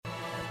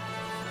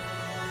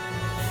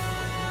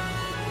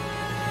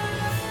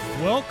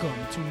Welcome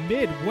to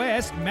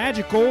Midwest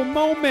Magical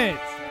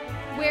Moments,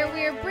 where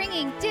we're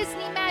bringing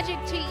Disney magic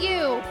to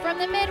you from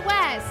the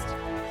Midwest.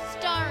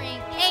 Starring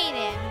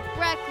Aiden,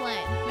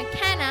 Brecklin,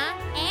 McKenna,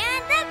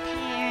 and the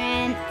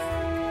parents.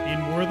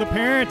 And we're the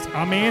parents.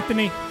 I'm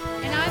Anthony.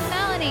 And I'm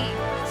Melanie.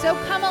 So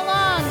come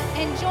along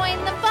and join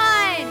the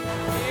fun.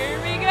 Here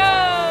we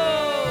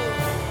go.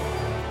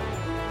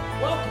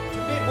 Welcome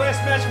to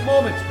Midwest Magical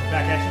Moments. We're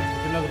back at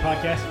you with another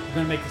podcast. We're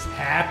going to make this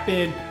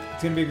happen.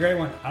 It's going to be a great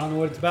one. I don't know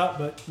what it's about,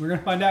 but we're going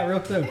to find out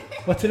real soon.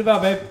 What's it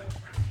about, babe?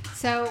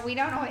 So we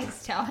don't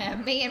always tell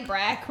him, me and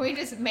Brack, we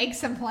just make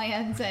some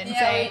plans and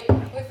say,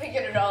 we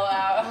figured it all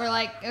out. We're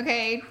like,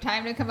 okay,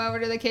 time to come over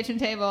to the kitchen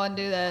table and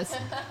do this.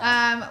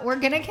 We're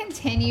going to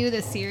continue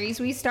the series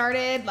we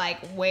started like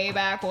way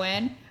back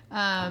when.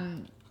 I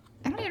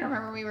don't even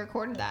remember when we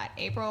recorded that.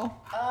 April?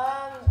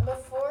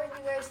 Before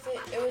you guys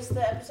did, it was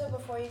the episode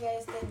before you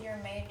guys did your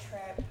May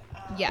trip.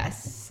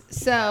 Yes.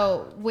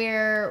 So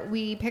where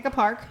we pick a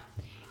park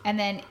and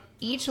then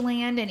each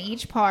land and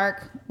each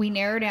park, we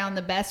narrow down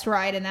the best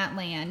ride in that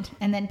land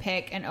and then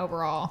pick an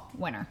overall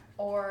winner.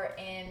 Or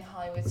in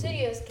Hollywood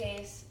Studios'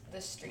 case, the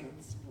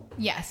streets.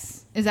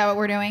 Yes. Is that what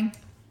we're doing?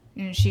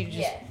 And she just,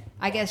 yeah.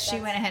 I guess she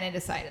went ahead and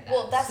decided that.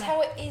 Well, that's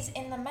how it is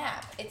in the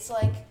map. It's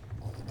like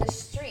the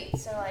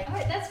streets. So like,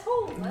 that's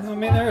cool. I mean,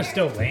 there are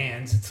still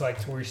lands. It's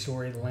like Toy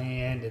Story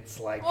Land. It's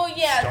like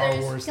Star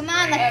Wars. Come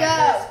on, land.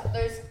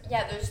 let's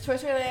go. There's Toy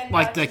Story Land.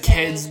 Like the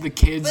kids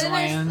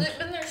land. But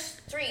then there's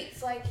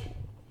streets. Like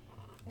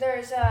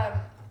there's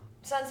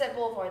Sunset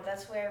Boulevard.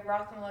 That's where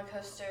Rock and Roller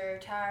Coaster,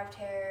 Tower of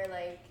Terror.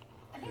 Like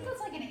I think that's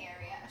like an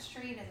area. A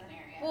street is an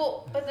area.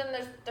 Well, but then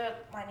there's the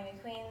Lightning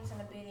McQueen's and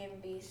the Beauty and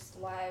the Beast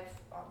live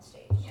on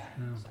stage. Yeah.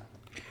 Oh.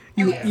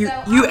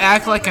 You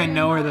act like I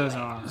know where those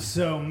are.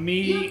 So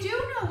You do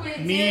know where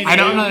it is. I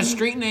don't know the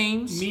street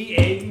names. Me,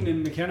 Aiden,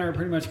 and McKenna are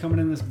pretty much coming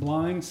in this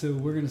blind, so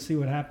we're going to see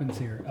what happens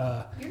here.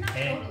 You're not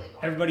totally blind.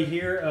 Everybody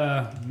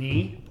here,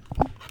 me.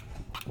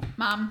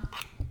 Mom.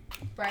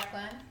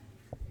 Brecklin.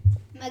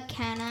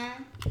 McKenna.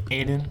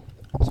 Aiden.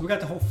 So we got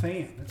the whole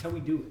fam. That's how we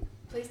do it.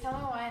 Please tell me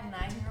why a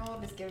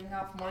 9-year-old is giving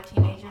off more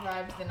teenager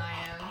vibes than I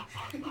am.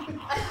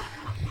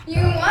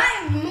 You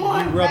want more?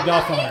 You rubbed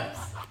off on her.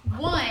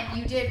 One,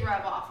 you did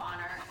rub off on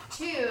her.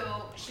 Two,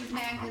 she's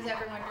mad because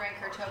everyone drank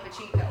her Topo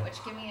Chico,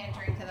 which give me a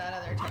drink of that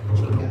other Topo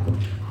Chico.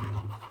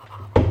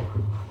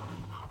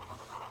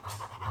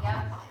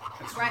 Yep.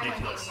 That's Brecklin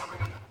gave me ridiculous. a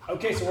drink.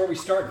 Okay, so where are we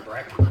starting,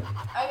 Breck?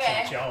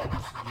 Okay. Y'all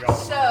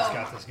So- just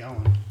got this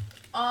going.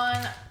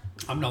 On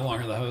I'm no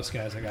longer the host,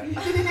 guys. I got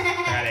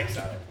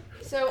excited.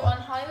 So on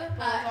Hollywood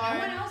No Boulevard.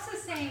 one else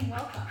is saying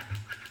welcome.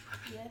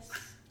 Yes.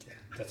 Yeah,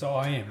 that's all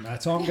I am.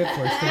 That's all I'm good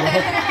for. Is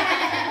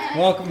to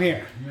welcome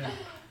here. Yeah.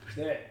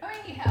 I mean,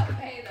 you have to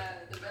pay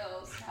the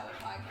bills to have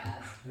a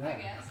podcast, Yeah. I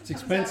guess. It's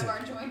expensive.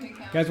 Out of our joint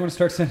account. Guys want to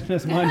start sending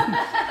us money?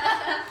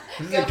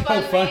 This is a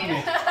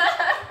GoFundMe.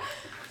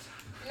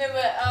 No,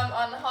 but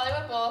on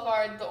Hollywood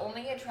Boulevard, the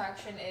only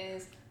attraction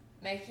is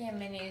Mickey and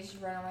Minnie's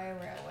Runaway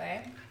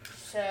Railway.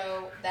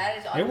 So that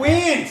is It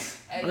wins!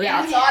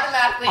 Yeah, it's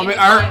automatically. I mean,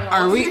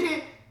 are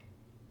we?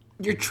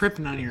 You're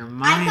tripping on your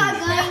mind.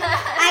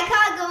 I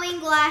caught going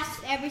glass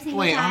every single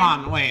Wait,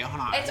 time.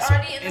 hold on. It's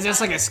already in the Is this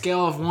like a final.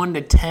 scale of 1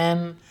 to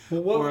 10?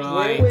 Well, Or where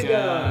like, would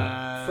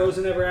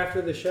Frozen Ever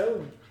After the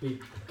show be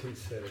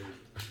considered?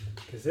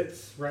 Because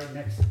it's right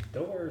next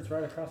door. It's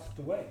right across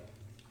the way.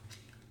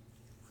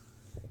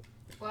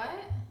 What?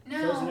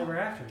 Frozen Ever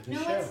After the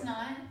No, show. it's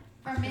not.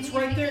 Or It's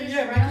right there,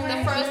 yeah, Runaway.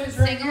 The Frozen It's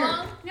right sing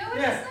along? No,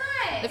 Yeah. it's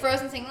not. The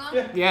Frozen sing along?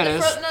 Yeah. Yeah, it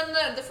is.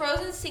 No, the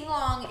Frozen sing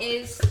along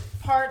is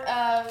part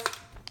of.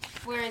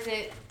 Where is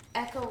it?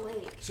 Echo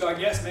Lake. So I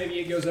guess maybe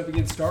it goes up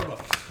against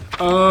Starbucks.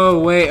 Oh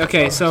wait,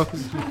 okay. So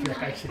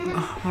Attraction.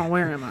 oh,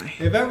 where am I?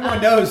 If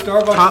everyone knows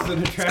Starbucks is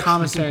an attraction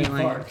commissary in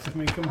lane. parks, I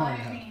mean, come on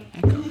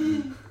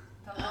now.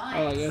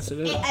 Oh, I guess it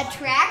is. It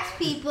attracts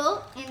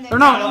people in the Or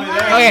no. Not only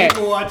that, Okay.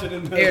 people watch it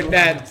in those Here,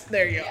 Dad. lines.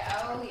 There you go.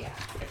 Oh, yeah.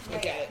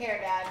 Look at it. Here,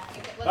 Dad.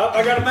 Oh,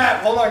 I got a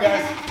map. Hold on,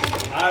 guys.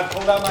 I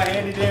pulled out my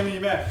handy dandy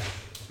map.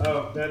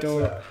 Oh, that's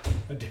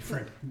a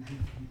different.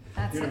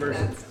 That's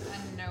University. That's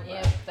a notebook.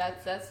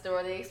 Yep, that's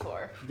Dora the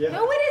Explorer. Yeah.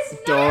 No, it is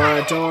Door. not.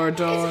 It's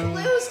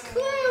Blue's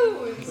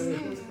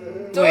Clues.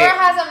 Dora Wait.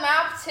 has a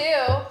map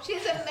too. She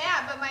has a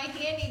map, but my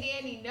handy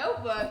dandy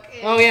notebook is...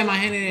 Oh yeah, my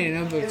handy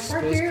notebook's It's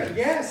right supposed here. to.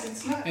 Yes,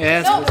 it's not.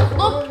 Yeah, No, it's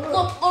supposed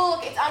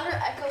look, it's under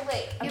Echo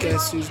Lake. Yeah,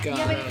 Guess but- who's got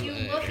Yeah, but if you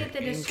it? look at the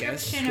And guess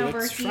description who over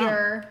it's from.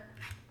 here,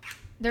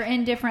 they're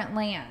in different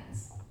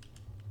lands.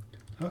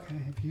 Okay,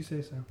 if you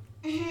say so.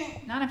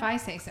 Not if I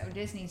say so.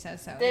 Disney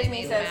says so.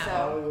 Disney They says map. so.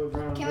 Hollywood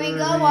Brown Can we Brewery,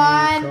 go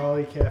on?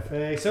 Trolley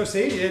Cafe. So see,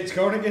 it's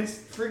going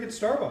against freaking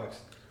Starbucks.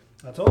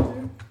 I told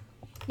you.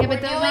 Yeah,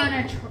 but those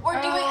aren't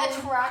We're doing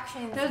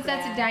attractions. That's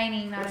Dad.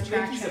 dining, not What's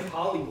Mickey's attraction. of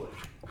Hollywood?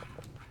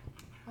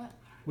 What?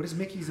 What is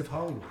Mickey's of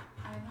Hollywood?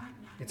 I don't know.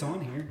 It's on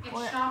here.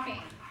 It's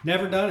shopping.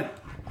 Never done it.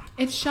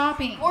 It's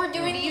shopping. We're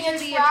doing These the are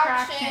the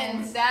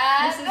attractions,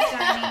 Dad. This is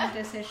dining.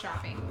 This is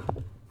shopping.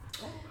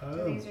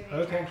 Oh, These are the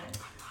okay. attractions.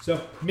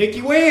 So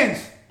Mickey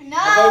wins.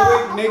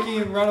 No. Mickey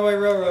and Runaway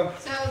Railroad.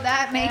 So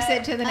that makes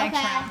it to the next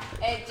Okay. round.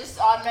 It just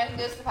automatically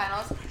goes to the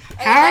finals. And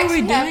How are next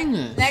we have- doing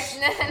this?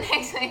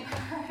 Next thing.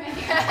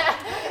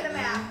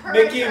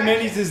 Mickey and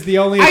Minnie's is the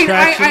only I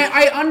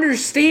attraction.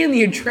 understand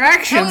the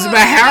attractions, Oh, but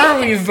how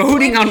are we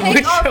voting on pick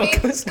which our show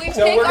fav- goes? we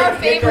So pick we're our gonna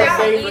pick favorite our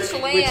from favorite each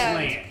which land.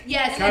 land.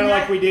 Yes. Kind of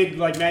like we did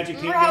like Magic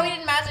Remember Kingdom. how we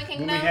did Magic when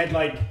Kingdom? we had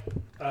like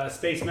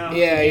Space Mountain.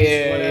 Yeah, against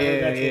yeah, whatever. yeah,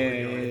 That's what yeah,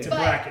 we're doing. yeah, It's a yeah.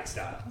 bracket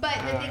style. But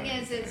the thing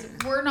is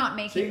we're not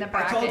making See, the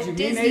I told you, bracket. me and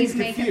Disney's Aiden's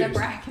making the confused.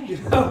 bracket. You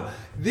know,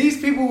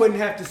 these people wouldn't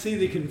have to see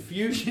the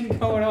confusion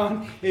going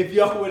on if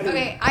y'all would have.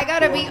 Okay, I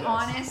gotta be informed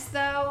us. honest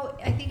though.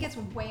 I think it's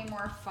way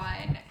more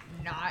fun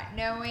not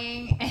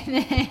knowing,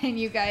 and then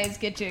you guys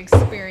get to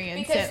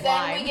experience Because it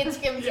then live. we get to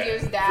confuse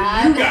For you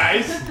Dad.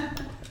 guys,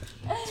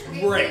 it's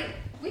great.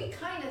 We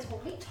kind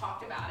of we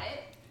talked about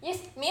it. Yes,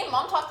 me and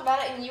Mom talked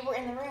about it, and you were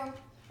in the room.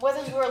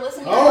 Whether you were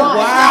listening or Oh,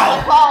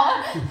 not.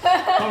 wow. It's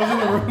I was in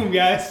the room,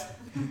 guys.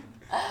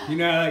 You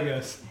know how that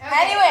goes.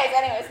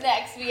 Anyways,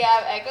 next we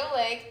have Echo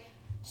Lake,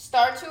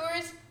 Star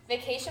Tours,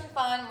 Vacation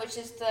Fun, which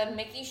is the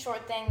Mickey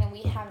short thing that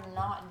we have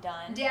not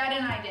done. Dad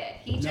and I did.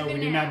 He No, took we a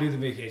did nap. not do the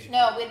vacation.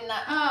 No, we did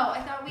not. Oh,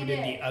 I thought we We did.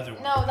 did the other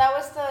one. No, that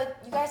was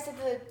you guys did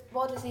the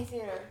Walt Disney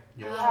Theater.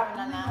 Yeah. We Oh, haven't oh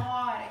done my that.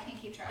 God, I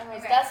can't keep track. Anyways,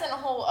 Okay. that's in a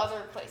whole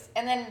other place.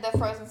 And then the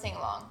Frozen sing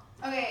along.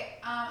 Okay,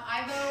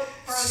 I vote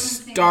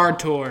Frozen sing Star along.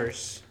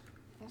 Tours.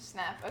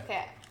 Snap.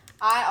 Okay.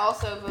 I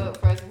also vote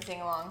Frozen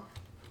sing along.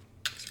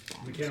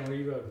 McKenna, where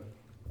you voting?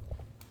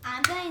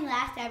 I'm going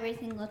last every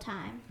single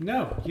time.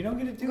 No, you don't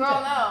get to do Girl,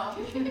 that.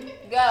 no.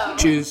 Go.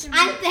 Choose.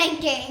 I'm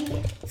thinking.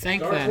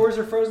 Thank Star them. Tours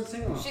or Frozen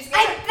sing along? She's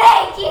I'm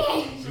gonna,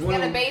 thinking. she's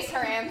gonna base her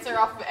answer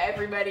off of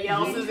everybody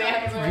else's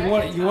answer.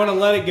 You want to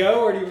let it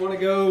go, or do you want to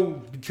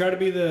go try to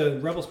be the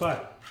rebel spy?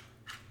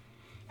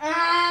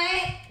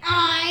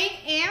 I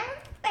am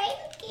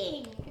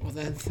thinking. Well,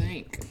 then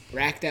think.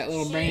 Rack that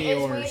little She brain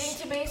is of waiting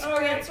yours. to base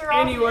her answer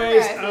off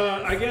Anyways, of your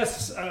guys'. I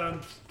guess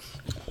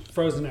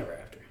Frozen Ever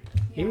After.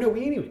 Even though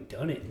we ain't even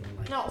done it in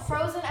like No,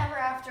 Frozen Ever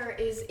After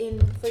is in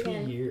 2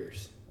 freaking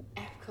years.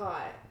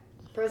 Epcot.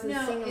 Frozen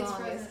No, sing it's along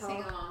Frozen is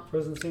sing how. along.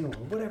 Frozen sing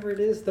along, whatever it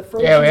is, the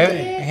Frozen Yeah, we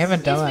thing.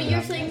 haven't done Yes, but you're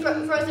that.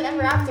 saying Frozen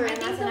Ever After, I and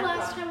think that's the an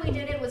last Epcot. time we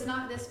did it was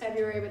not this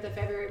February, but the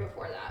February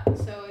before that.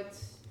 So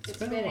it's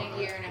been been a a while.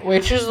 year and a half.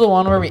 Which is the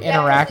one where we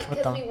interact with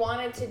Because them? we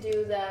wanted to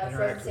do the Interact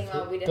Frozen with sing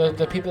along. who? We didn't.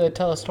 The people that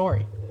tell a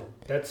story.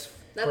 That's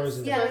That's-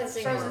 Frozen. Yeah, Frozen that's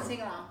sing Frozen along.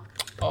 sing along.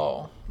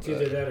 Oh. It's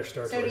either that or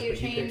Star So Tours. do you but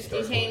picked change- Star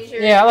You Tours. change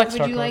your. Yeah, I like Would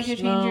Star you like to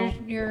Tours.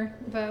 change your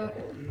vote?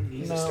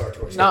 He's a No. Star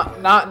Tours. Not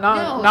guy. not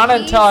No, not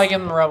he's- until I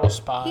give him the Rebel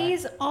Spy.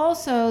 He's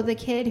also the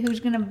kid who's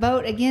gonna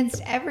vote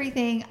against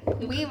everything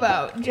we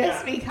vote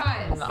just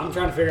because. I'm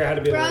trying to figure out how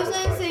to be a rebel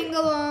Frozen spy. sing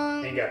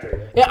along. Ain't got there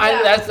yet.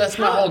 Yeah, Yeah. that's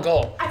my whole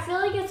goal. I feel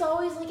like it's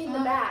always like in the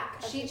back.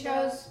 She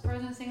chose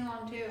Frozen sing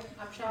along too.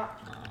 I'm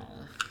shocked.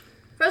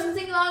 Frozen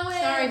sing along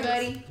wins. Sorry,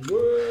 buddy.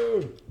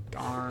 Whoa.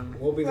 Darn.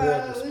 We'll be the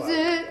rebel spy.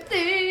 Frozen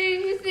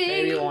things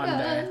Maybe sing one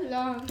day.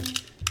 along.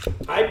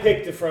 I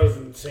picked the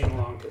Frozen sing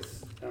along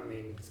because I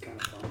mean it's kind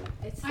of fun.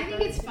 I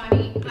think it's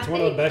funny. It's one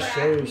of the best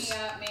shows.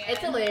 It's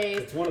hilarious.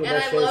 It's one of the And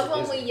best I shows love at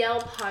when Disney. we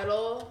yell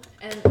puddle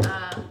and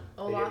get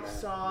Olaf's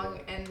mad. song,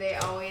 and they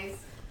always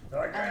They're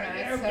like, I don't know, "Get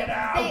it's out, so- get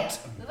out!"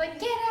 they're like,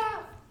 get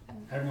out.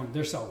 Everyone,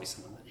 there's always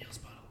someone that yells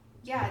puddle.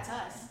 Yeah, it's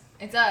us.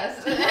 It's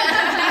us.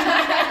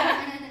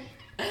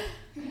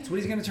 That's what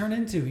he's gonna turn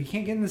into. He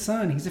can't get in the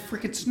sun. He's a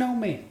freaking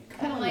snowman.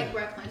 Kind of like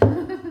Brooklyn.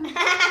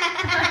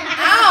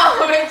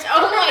 Ouch!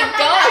 Oh my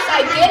gosh,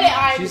 I get it.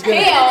 I'm She's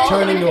gonna pale.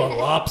 turn into a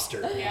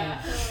lobster.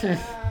 Yeah.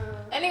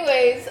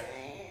 Anyways,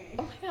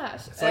 oh my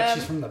gosh. It's like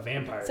she's from the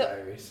Vampire so-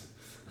 Diaries.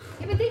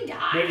 Yeah, but they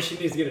die. Maybe she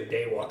needs to get a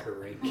daywalker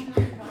rink.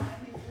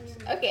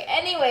 Okay,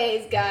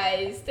 anyways,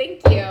 guys,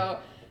 thank you.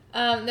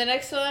 The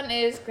next one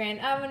is Grand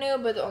Avenue,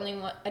 but the only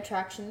one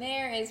attraction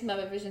there is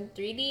Muppet Vision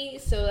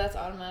 3D, so that's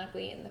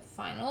automatically in the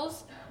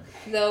finals.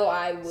 Though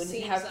I wouldn't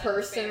Seems have unfair,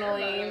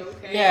 personally. but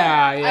okay.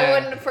 Yeah, yeah. I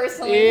wouldn't have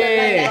personally put Yeah.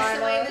 that That's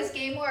the way finals. this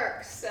game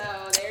works. So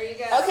there you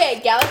go.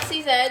 Okay,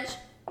 Galaxy's Edge,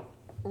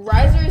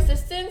 Rise of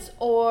Resistance,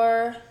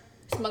 or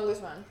Smuggler's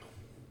Run.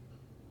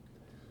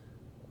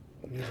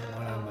 Neither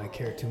one of them I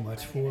care too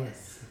much for.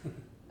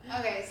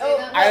 Okay. So Oh,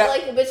 then- I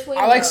like between.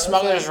 I like those,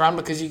 Smuggler's like, Run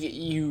because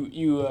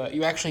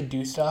you actually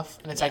do stuff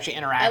and it's actually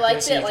interactive. I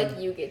liked so it you like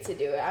can- you get to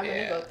do it. I'm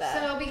Yeah. gonna vote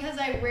that. So because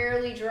I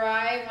rarely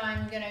drive,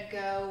 I'm gonna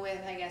go with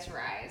I guess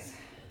Rise.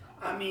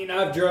 I mean,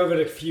 I've drove it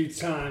a few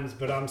times,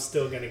 but I'm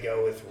still gonna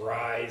go with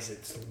Rise.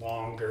 It's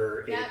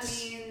longer. That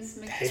It's means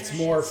it's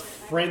more Did you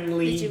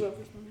friendly. vote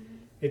for Smuggler's Run?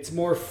 It's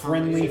more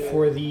friendly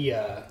for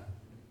the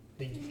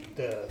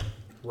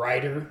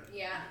rider.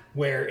 Yeah.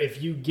 Where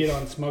if you get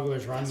on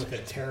Smuggler's Run with a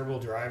terrible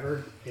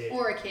driver, it,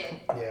 Or a kid.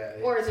 yeah,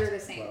 it- Or is there the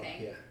same well,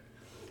 thing? yeah.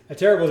 A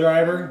terrible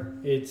driver,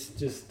 it's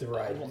just the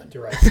ride. The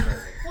ride.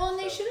 scary. Well, and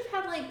they should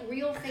have had like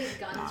real fake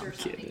guns I'm or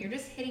something. kidding. You're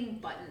just hitting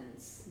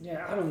buttons.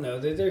 Yeah, I don't know.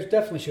 There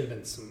definitely should have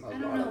been some. I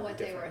don't know what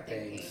they were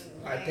thinking,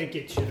 I like- think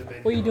it should have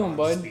been. What you doing,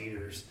 bud?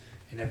 Speeders,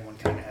 and everyone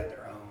kind of had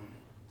their own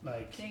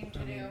like Thing to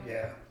I mean, do.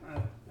 Yeah,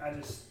 I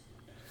just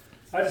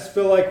I just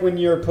feel like when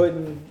you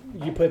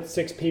put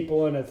 6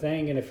 people in a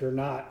thing, and if you're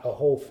not a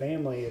whole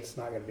family, it's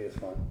not going to be as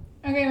fun.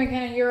 Okay,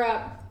 McKenna, you're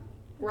up.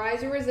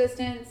 Rise of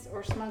Resistance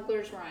or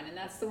Smuggler's Run, and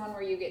that's the one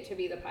where you get to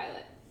be the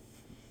pilot.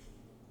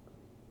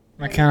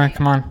 McKenna,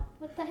 come on.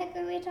 What the heck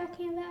are we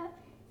talking about?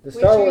 The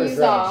Star Which are Wars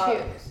you ride. going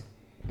to choose?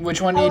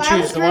 Which one do you I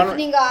choose? was The one,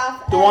 drifting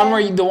off. the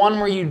one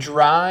where you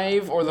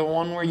drive, or the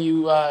one where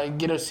you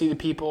get to see the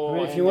people? I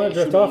mean, if and you want to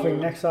they drift shoot off, we you?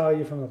 can exile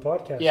you from the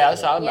podcast. Yeah,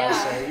 that's what I was about to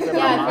Yeah. say. You Yeah, better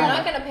if not you're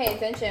mind. not gonna pay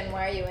attention,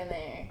 why are you in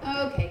there?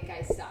 Okay,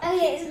 guys, stop.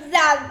 Okay,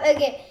 stop.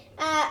 Okay.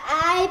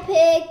 I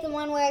picked the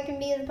one where I can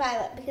be the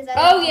pilot because I.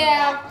 Oh don't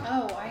yeah.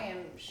 Oh, I am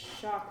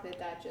shocked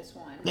that just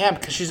won. Yeah,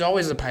 because she's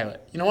always the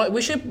pilot. You know what?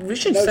 We should No,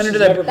 send her she's to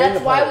never the. been That's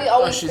the why pilot. we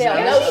always she's fail.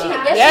 not. No,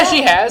 she has.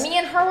 She has. Me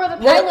and her were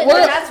the We're- pilots,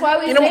 we're- and that's why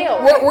we you know,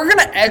 failed. we're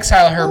gonna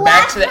exile her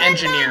back to the Last time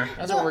engineer. that-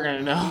 That's what we're gonna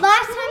do. Last time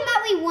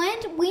that we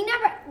went,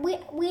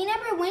 we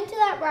never went to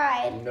that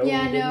ride. No,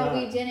 Yeah, we did no, not.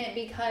 we didn't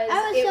because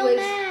I was it so was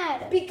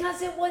mad.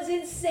 because it was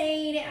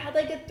insane. It had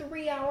like a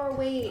 3-hour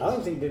wait. I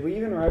don't think, did we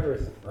even ride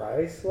with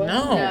Rise? last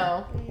No. time?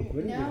 No, We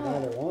didn't do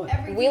neither one.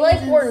 Everything we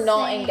like was were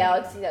not in insane.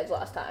 Galaxy's Edge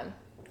last time.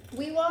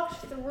 We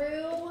walked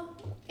through,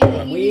 and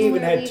then We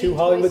even had 2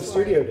 Hollywood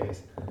studio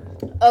days.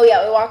 Oh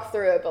yeah, we walked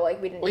through it, but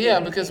like we didn't. Well, do yeah,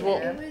 anything because,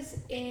 there. It was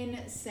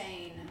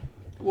insane.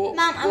 Well,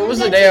 Mom, I'm what was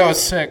the gonna day I go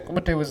was sick?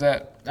 What day was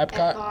that?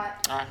 Epcot. Epcot.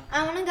 Ah,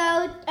 I want to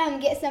go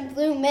get some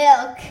blue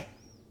milk.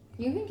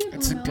 You can get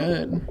it's blue milk.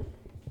 good.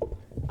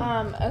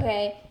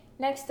 Okay.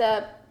 Next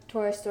up,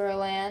 Toy Story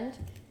Land.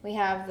 We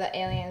have the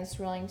Aliens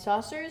Rolling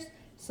Saucers,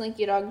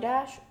 Slinky Dog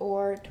Dash,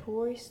 or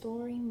Toy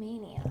Story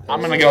Mania.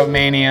 I'm gonna go with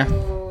Mania.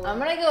 I'm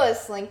gonna go with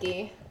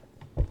Slinky.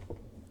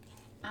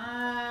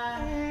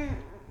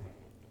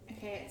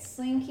 Okay, it's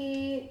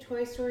Slinky,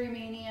 Toy Story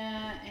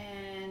Mania,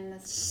 and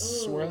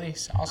Swirly I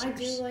saucers.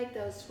 do like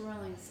those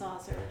swirling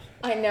saucers.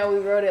 I know we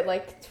wrote it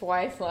like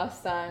twice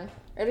last time.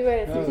 Or did we write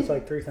it No, three it was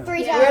like 3 times.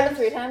 3 We wrote it times.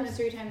 3 times.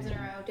 3 times in a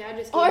row. Dad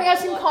just. Oh my gave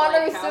gosh, me a and look Connor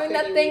like, was how doing could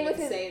that you thing even with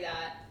his- say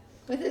that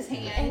with his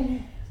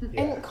hand.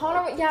 And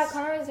Connor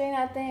was doing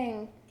that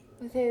thing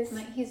with his.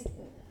 Like he's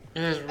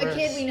It is a kid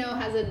wrist. we know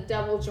has a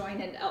double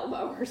jointed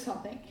elbow or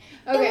something.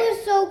 It Okay.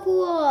 was so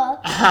cool.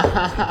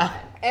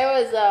 It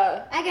was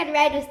I got to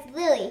ride with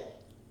Lily.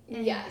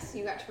 Yes,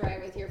 you got to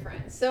ride with your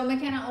friends. So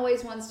McKenna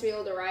always wants to be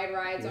able to ride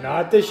rides. on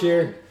Not her this own.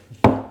 year.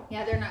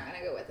 Yeah, they're not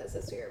gonna go with us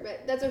this year,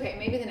 but that's okay.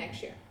 Maybe the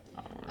next year.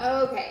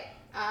 Okay.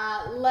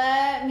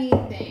 Let me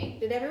think.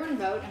 Did everyone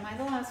vote? Am I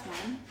the last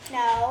one?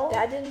 No,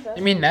 Dad didn't vote.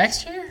 You mean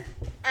next year?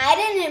 I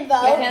didn't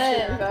McKenna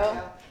vote. didn't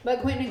vote.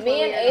 But Quentin and Me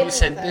Chloe and are Aiden- going You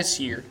said with us. this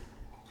year.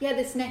 Yeah,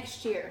 this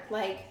next year.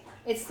 Like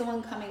it's the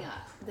one coming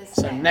up. This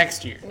So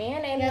next year. Me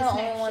and Aiden Yes, are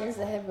the next only ones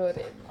that have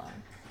voted.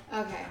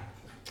 Okay.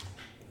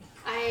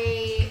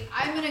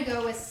 I'm gonna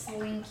go with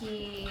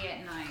Slinky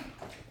at night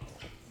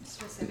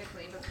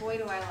specifically, but boy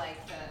do I like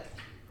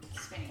the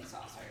spinning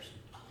saucers.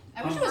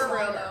 I wish it was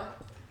Robo.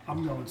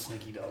 I'm going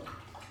Slinky Dog.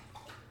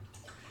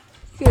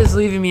 You guys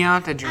leaving me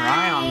out to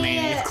dry on me.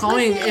 If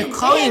Chloe and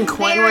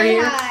Quinn were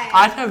here,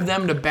 I'd have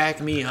them to back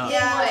me up.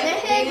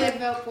 They would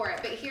vote for it,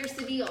 but here's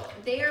the deal: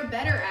 they are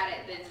better at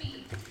it than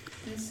me,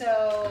 and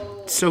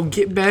so So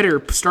get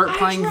better. Start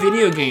playing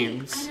video I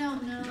games.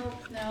 don't know.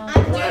 No.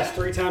 The last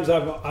 3 times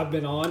I've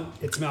been on,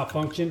 it's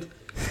malfunctioned,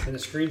 and the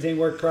screens ain't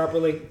worked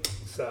properly.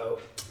 So,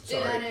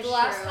 sorry. That is The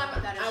last true.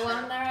 time That is I went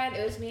true. on that ride,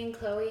 it was me and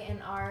Chloe,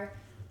 and our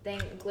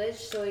thing glitched,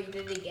 so we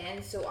did it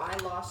again. So I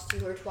lost to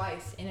her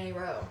twice in a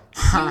row.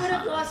 You would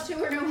have lost to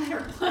her no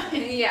matter what.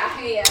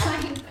 Yeah.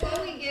 Like,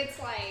 Chloe gets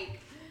like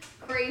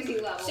crazy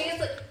levels. She gets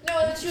like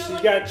no, she was She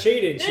like, got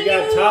cheated. She No,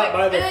 got no, topped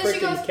by the and then she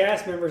freaking goes-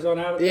 cast members on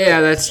how to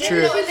Yeah, that's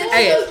true. no, and then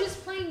Hey, also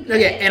just plain good.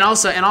 okay, and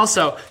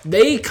also,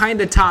 they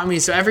kind of taught me.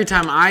 So every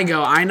time I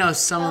go, I know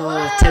some of the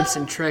little tips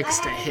and tricks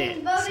to I hit.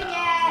 haven't voted So.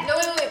 yet.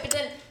 no, wait,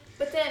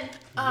 but then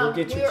You'll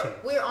get your chance.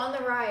 we were on the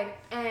ride,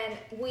 and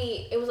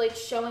it was like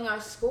showing our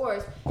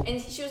scores,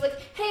 and she was like,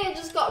 "Hey, I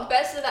just got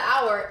best of the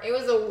hour." It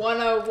was a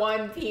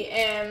 1:01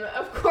 p.m.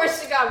 Of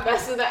course, she got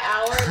best of the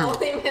hour. It's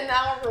only been the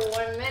hour for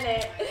 1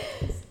 minute.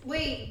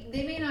 Wait,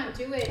 they may not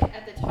do it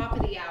at the top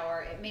of the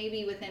hour. It may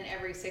be within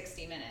every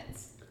 60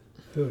 minutes.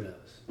 Who knows?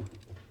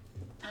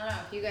 I don't know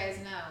if you guys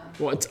know.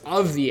 Well, it's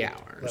of the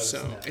hour, Let us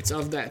so know. it's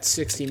of that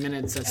 60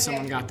 minutes that Okay.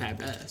 someone got that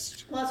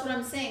best. Well, that's what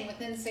I'm saying.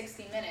 Within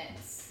 60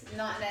 minutes,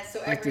 not that. So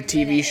Like every the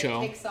TV minute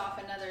show. it takes off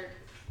another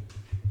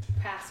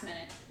past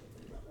minute.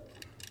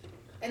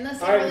 Unless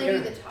they All right, really do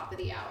okay. the top of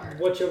the hour.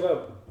 What's your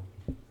vote?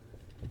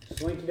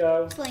 Slinky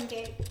Dog.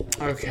 Slinky.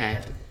 Okay.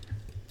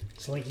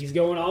 Slinky's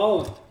going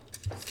on.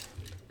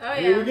 Oh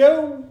Here we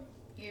go.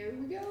 Here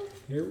we go.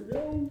 Here we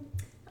go.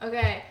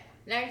 Okay,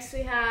 next we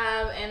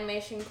have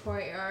Animation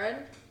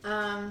Courtyard.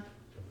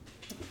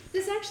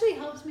 This actually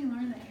helps me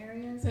learn the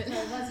areas because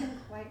I wasn't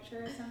quite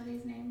sure of some of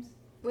these names.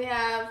 We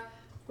have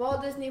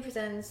Walt Disney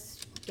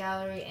Presents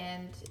Gallery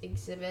and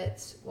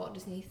Exhibits, Walt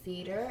Disney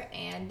Theater,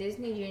 and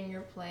Disney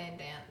Junior Play and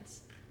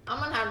Dance. I'm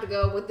gonna have to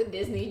go with the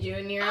Disney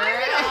Junior. I'm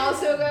gonna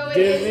also go with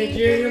Disney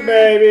Junior,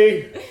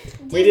 baby.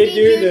 We did Disney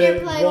do Junior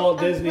the play-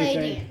 Walt or Disney play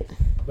thing. dance.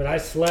 But I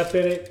slept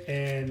in it,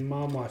 and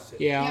Mom watched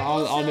it. Yeah,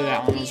 I'll do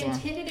that one We as well.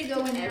 intended to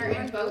go in there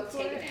Everyone and both vote for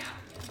take a it? nap.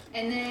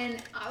 And then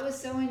I was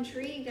so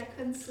intrigued, I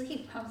couldn't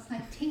sleep. I was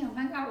like, damn,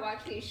 I gotta watch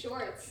these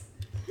shorts.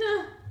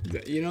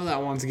 You know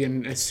that one's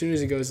getting, as soon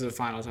as it goes to the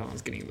finals, that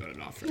one's getting voted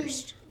off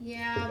first.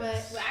 Yeah, but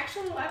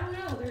actually, I don't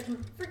know. There's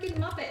freaking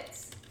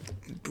Muppets.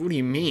 What do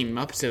you mean?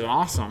 Muppets is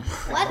awesome.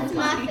 What's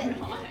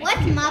Muppet? What's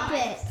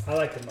Muppet? I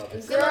like the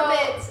Muppets. The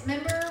Muppets.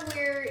 Remember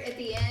where at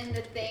the end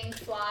the thing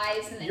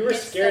flies and then You were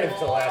hits scared the of it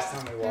the wall? last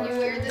time we watched You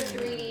wear it. the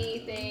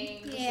 3D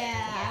things.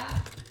 Yeah.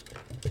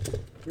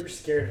 We were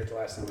scared of it the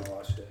last time we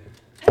watched it.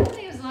 I don't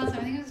think it was the last time.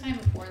 I think it was the time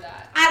before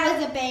that. I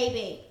was a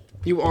baby.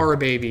 You are a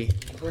baby.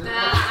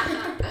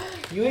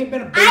 You ain't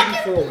been a baby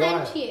I for a can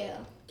while. punch you.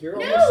 You're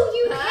No, almost.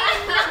 you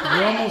can't.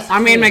 You're almost. I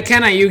mean,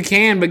 McKenna, you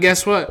can, but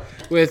guess what?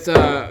 With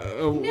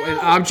an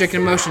object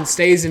in motion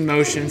stays in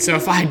motion. So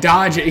if I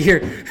dodge it,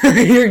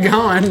 you're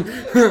gone.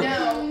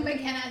 No,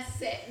 McKenna,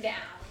 sit down.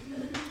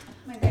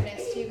 My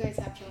goodness, do you guys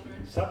have children?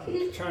 Stop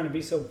trying to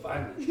be so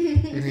violent. Calm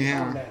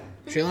Yeah. down.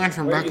 She learned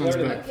from Where you Brecklin's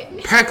learning book. that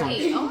Okay.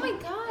 Breckland. Oh my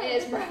god.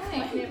 It is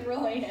Brooklyn. It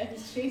really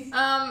is. She's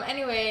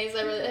Anyways,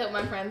 I really hope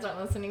my friends aren't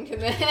listening to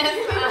this.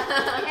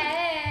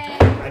 hey.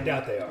 I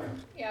doubt they are.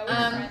 Yeah,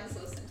 we're friends.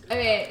 Listen. To the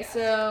Okay, podcast.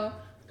 so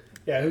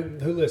Yeah,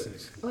 who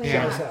listens? Yeah.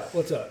 Shout us out.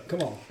 What's up?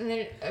 Come on. and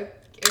then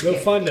Go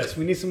okay. fund us.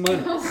 We need some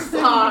money.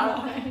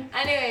 Stop.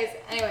 Anyways,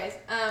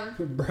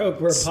 We're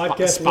broke. We're a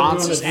podcast.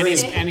 Sponsors? living on a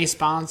dream. Any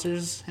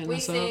sponsors? Hit we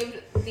us up.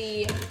 saved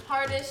the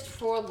hardest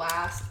for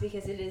last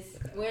because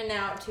we're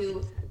now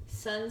to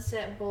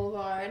Sunset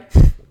Boulevard,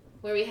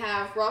 where we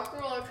have Rock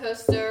and Roller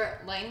Coaster,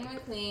 Lightning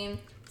McQueen,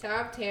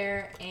 Tower of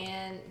Terror,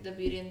 and the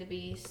Beauty and the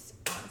Beast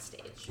on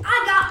stage.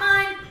 I got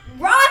mine.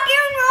 Rock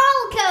and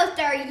roller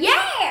coaster.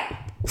 Yeah.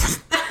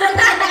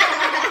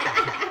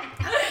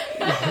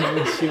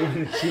 she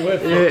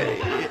went for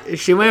it.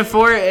 She went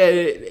for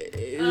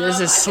it. There's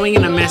a swing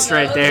and a miss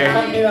right there.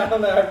 I mean, I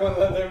don't know.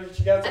 Everyone,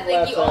 she got I some think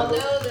laughs you all out of it.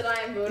 know that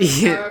I am voting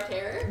Yeah. Tower of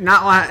Terror.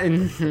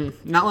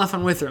 Not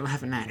laughing with her,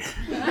 laughing at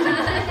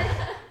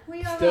her.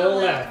 We all Still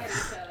got left.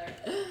 laughing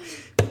at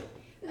each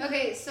other.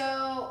 Okay,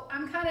 so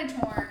I'm kind of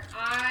torn.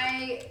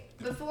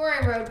 Before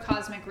I rode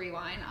Cosmic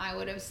Rewind, I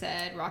would have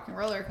said Rock and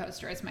Roller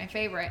Coaster is my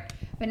favorite.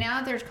 But now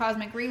that there's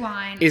Cosmic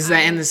Rewind, Is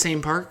that in the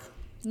same park?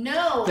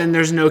 No. Then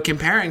there's no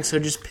comparing, so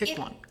just pick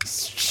one.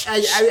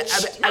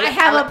 I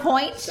have a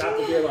point. Stop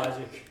with your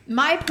logic.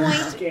 My I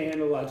point. can't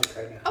handle logic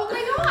right now. Oh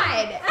my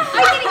god!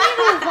 I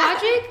can handle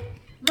logic.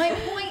 My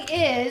point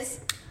is,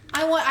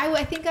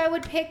 I think I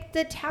would pick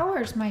the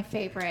Towers my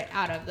favorite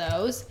out of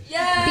those.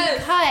 Yes!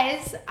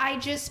 Because I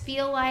just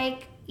feel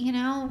like,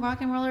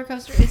 Rock and Roller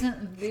Coaster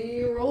isn't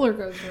the roller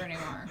coaster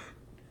anymore.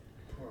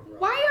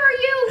 Why are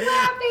you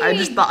laughing? I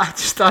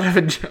just thought of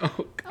a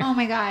joke. Oh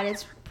my god,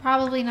 it's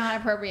probably not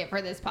appropriate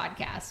for this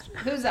podcast.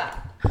 Who's up?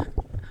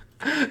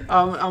 I'm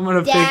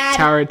gonna pick Dad,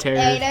 Tower of Terror.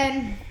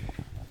 Aiden.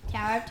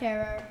 Tower of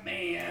Terror.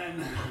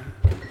 Man.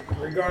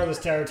 Regardless,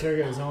 Tower of Terror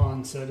goes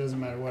on, so it doesn't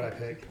matter what I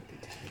pick.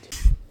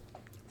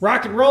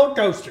 Rock and Roller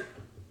Coaster.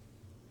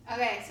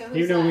 Okay, so who's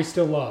Even though we up?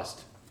 still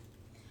lost.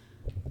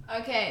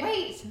 Okay.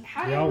 Wait,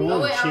 how did Y'all we?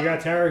 won. wait, She got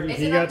Tower. is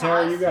He it got on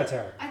Tower. pause? You got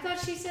Tower. I thought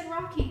she said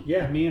Rocky.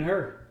 Yeah, me and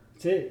her.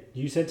 That's it.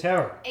 You said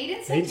Tower.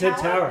 Aiden said Aiden said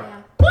Tower?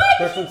 Tower. What?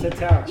 Preston said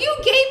Tower. You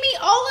gave me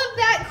all of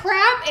that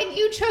crap and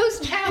you chose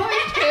Tower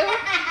too?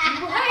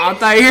 I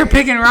thought you were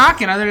picking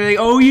Rock, and I was like,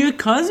 oh yeah,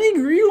 Cosmic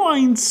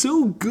Rewind's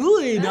so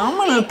good. I'm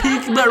gonna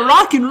pick, but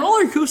Rock and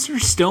Roller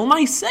Coaster's still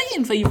my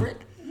second favorite.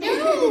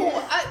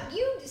 No,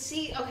 you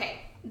see.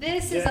 Okay,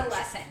 this is Yeah. a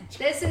lesson.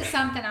 This is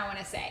something I want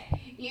to say.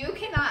 You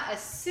cannot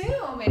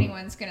assume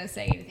anyone's gonna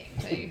say anything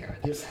until you hear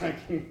what they Just say.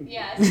 like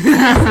Yes.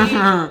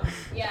 Yes.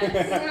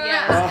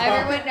 Yes.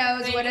 Everyone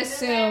knows Thank what you,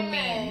 assume Simon.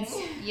 means.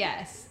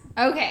 Yes.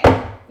 Okay.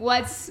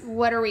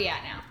 What are we at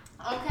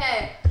now?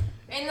 Okay.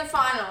 In the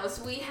finals,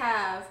 we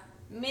have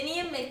Minnie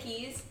and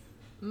Mickey's,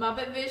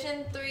 Muppet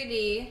Vision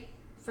 3D,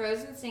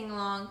 Frozen Sing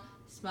Along,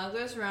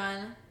 Smuggler's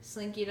Run,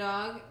 Slinky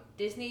Dog,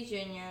 Disney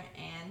Junior,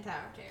 and Tower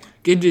of Terror.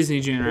 Good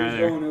Disney Junior right who's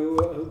there.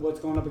 going, what's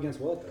going up against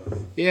what though?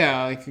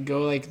 Yeah, like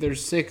go like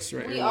there's 6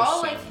 right We here.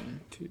 all, like-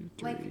 7, 2,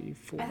 3, like,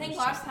 4. I think 7.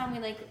 last time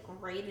we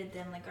rated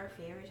them our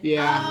favorites.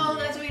 Yeah. Oh,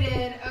 that's what we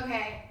did.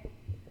 Okay.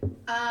 Okay. You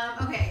know, I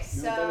thought we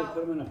So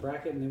put them in a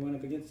bracket and they went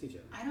up against each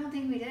other. I don't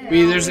think we did. It's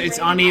We rated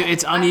uneven.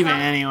 It's I uneven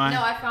found- anyway.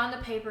 No, I found the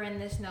paper in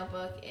this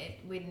notebook.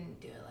 We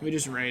didn't do it like We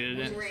just that. rated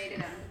them. it. We rated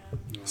them.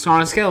 So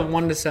on a scale of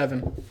 1 to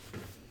 7,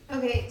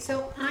 Okay,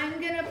 so I'm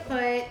gonna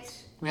put.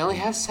 we only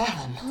have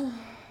 7.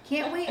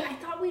 Can't we? I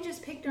thought we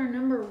just picked our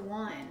number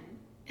 1,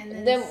 and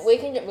then. Then we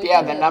can. We Yeah,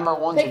 can the do- number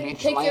ones pick- of each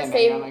pick your land are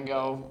favorite- gonna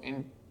go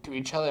into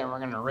each other, and we're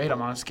gonna rate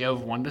them on a scale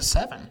of 1 to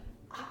 7.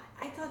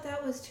 I thought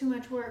that was too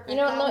much work. You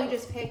know, I thought look- we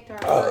just picked our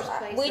first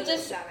place. We of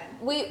just- the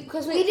 7.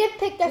 because We did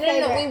pick the No,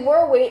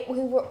 favorite.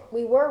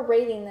 we were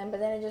rating them, but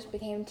then it just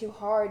became too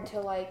hard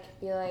to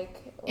be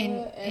like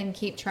And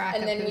keep track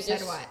and of then who we said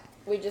just what.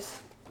 we just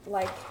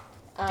like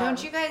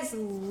Don't you guys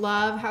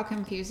love how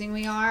confusing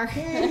we are?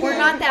 We're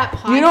not that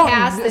You don't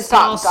podcast that's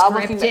all stop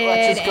looking scripted at.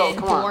 Let's just go. and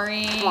Come on.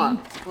 boring.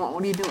 Come on.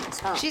 What are you doing?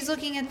 Stop. She's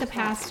looking at the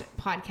past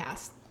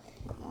podcast.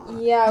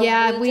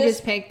 Yeah, we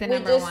just picked the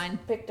number one.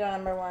 Picked our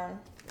number one.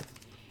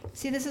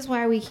 See, this is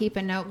why we keep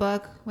a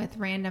notebook with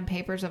random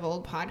papers of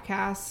old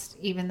podcasts,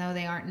 even though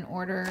they aren't in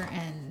order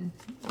and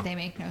they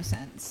make no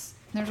sense.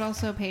 There's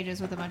also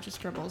pages with a bunch of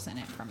scribbles in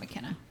it from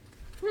McKenna.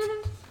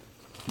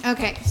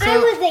 Okay, I so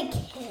was a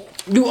kid.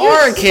 You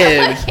are a kid.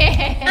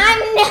 I'm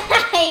 9.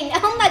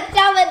 I'm a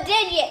double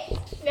digit.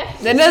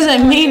 That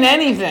doesn't mean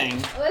anything.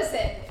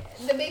 listen,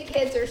 the big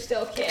kids are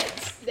still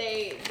kids.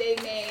 They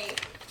may.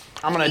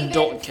 I'm an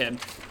adult kid.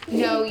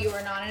 No, you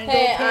are not an adult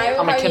Hey, kid. I will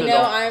I'm a have kid you know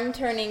adult. I'm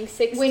turning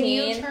 16 When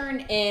you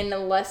turn- in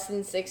less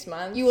than 6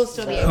 months. You will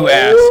still be. Who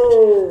asked?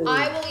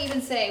 I will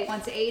even say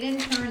once Aiden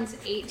turns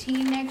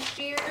 18 next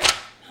year,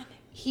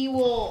 he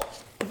will.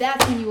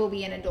 That's when you will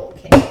be an adult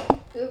kid.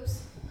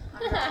 Oops,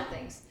 I'm dropping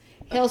things.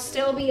 He'll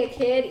still be a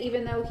kid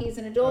even though he's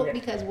an adult Okay.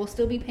 because we'll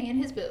still be paying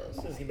his bills.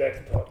 Let's get back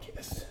to the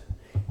podcast.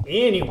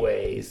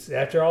 Anyways,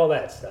 after all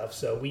that stuff,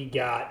 so we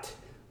got.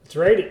 Let's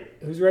rate it.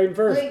 Who's rating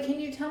first? Wait, can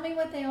you tell me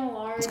what they all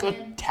are Let's go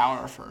again?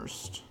 Tower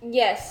first.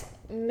 Yes,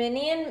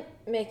 Minnie and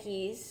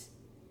Mickey's.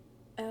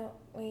 Oh,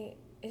 wait.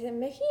 Is it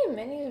Mickey and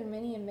Minnie or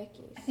Minnie and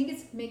Mickey's? I think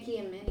it's Mickey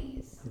and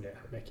Minnie's. Yeah,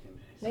 Mickey and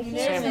Minnie. Mickey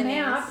There's the and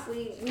Minnie's. map.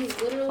 We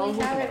literally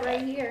have it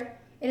right here.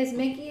 It is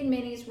Mickey and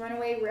Minnie's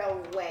Runaway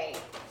Railway.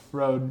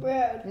 Road.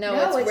 Road. No,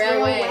 it's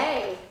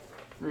Railway.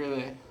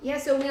 Really? Yeah,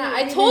 so we. Yeah,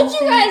 I we told didn't you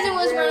say guys it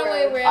was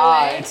Runaway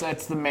Railway.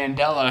 It's the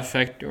Mandela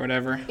effect or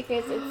whatever.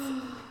 Because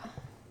it's.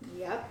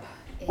 Yep,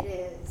 it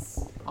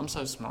is. I'm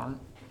so smart.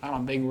 I don't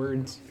have big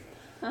words.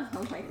 Oh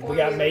my god. We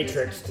got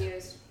Matrix.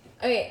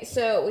 Okay,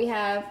 so we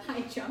have.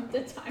 I jumped the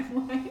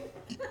timeline.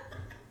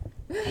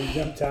 We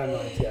jump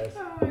timelines, guys.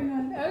 Oh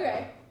my god.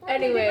 Okay.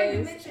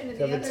 Anyways. So if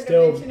it's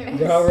still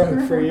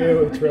railroad for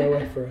you, it's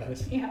railway for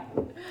us. Yeah.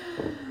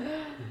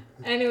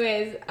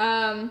 Anyways,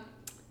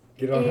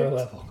 Get on her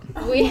level.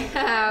 we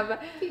have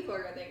People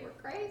are gonna think we're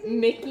crazy.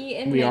 Mickey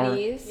and We are.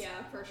 Minnie's, Yeah,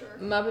 for sure.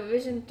 Muppet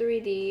Vision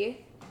 3D,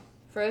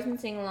 Frozen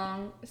Sing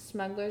Along,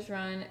 Smuggler's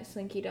Run,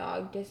 Slinky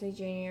Dog, Disney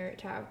Junior,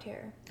 Tower of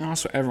Terror.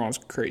 Also, everyone's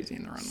crazy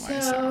in the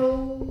runway. So.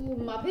 So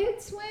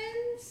Muppets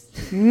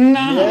wins.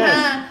 No.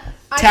 Yes.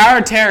 Tower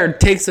of Terror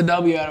takes the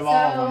W out of So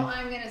all of them.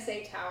 I'm gonna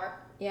say Tower.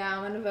 Yeah,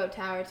 I'm gonna vote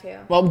Tower too.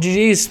 Well,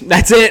 GG's.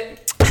 That's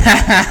it.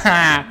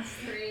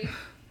 3.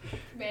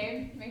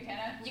 Babe,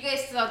 McKenna. You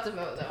guys still have to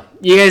vote though.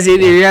 You guys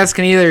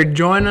can either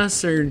join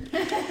us or Or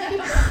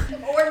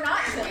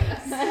not join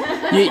us.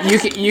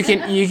 you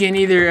can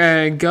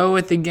either go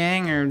with the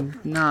gang or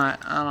not.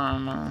 I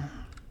don't know.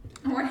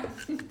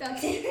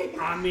 That's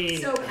I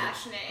mean, so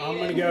passionate. I'm Aiden.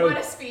 gonna go- What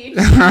a speech.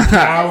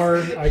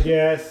 Tower, I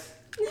guess.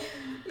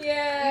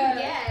 Yeah.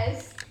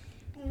 Yes.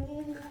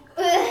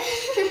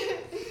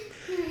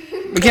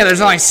 Okay,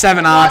 there's only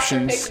 7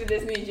 options. Pick the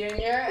Disney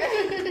Junior.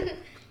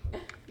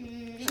 She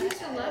used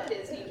to love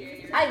Disney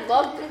Junior. I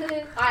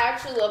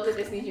actually love the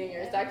Disney Junior.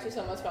 It's actually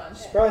so much fun.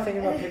 Probably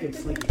thinking about picking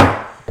Slinky.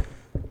 Oh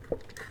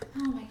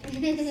my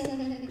goodness.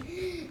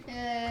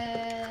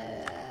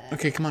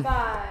 Okay, come on.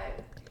 5,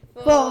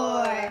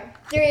 4,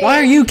 3. Why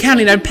are you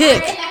counting? I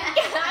pick.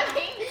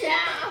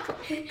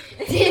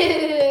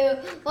 2,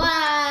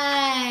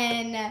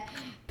 1.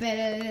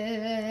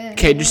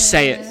 Okay, just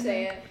say it.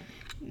 Say it.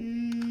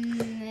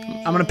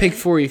 I'm gonna pick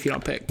for you if you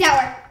don't pick.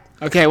 Tower.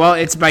 Okay, well,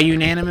 it's by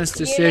unanimous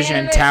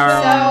decision. Unanimous.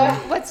 Tower So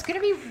one. what's gonna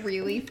be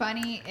really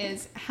funny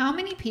is how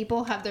many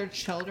people have their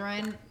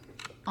children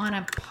on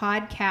a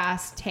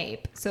podcast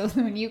tape. So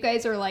when you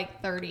guys are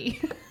like 30,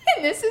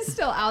 and this is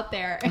still out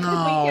there. And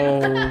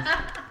No.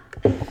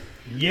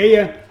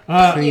 Yeah.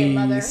 You,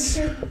 mother.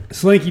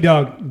 Slinky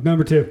Dog,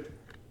 number 2.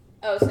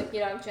 Oh, Slinky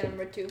Dog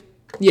number 2.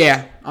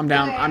 Yeah, I'm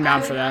down. I'm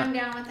down for I'm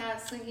that. down with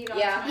that. Slinky Dog.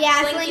 Yeah.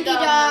 Yeah, Slinky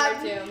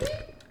Dog. number 2.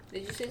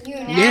 Did you say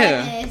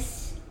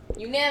Unanimous.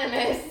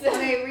 Unanimous.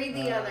 Okay, read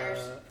the others.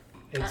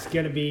 It's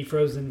gonna be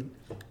Frozen.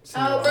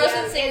 Oh, Frozen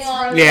yes, Sing it's Along.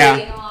 Frozen Yeah.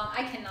 Sing Along.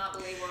 I cannot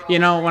believe we're all. You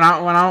know, when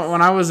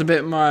I was a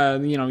bit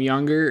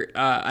younger,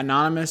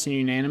 anonymous and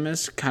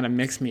unanimous kind of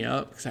mixed me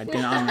up because I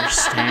didn't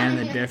understand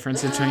the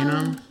difference between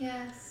them.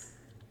 Yes.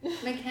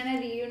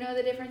 McKenna, do you know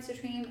the difference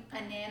between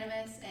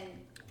anonymous and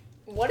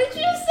What did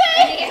you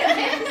say?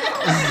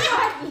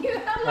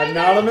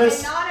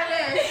 Anonymous?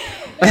 anonymous?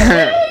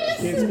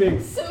 Can't speak.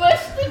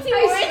 Smush the 2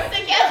 words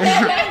together.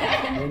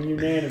 And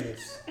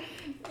unanimous.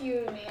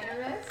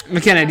 Unanimous?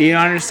 McKenna, do you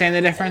understand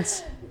the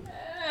difference?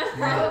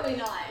 Probably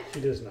not.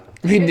 She does not.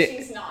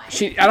 She's not.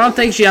 I don't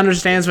think she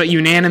understands what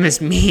unanimous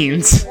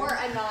means. Or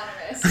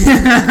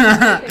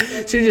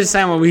anonymous. She's just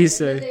saying what we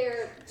say. They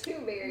are two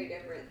very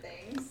different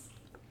things.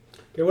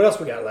 Okay, what else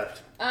we got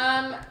left?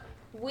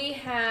 We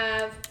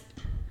have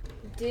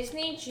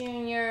Disney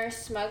Junior,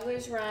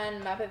 Smuggler's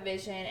Run, Muppet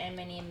Vision, and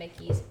Minnie and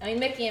Mickey's. I mean,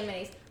 Mickey and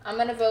Minnie's. I'm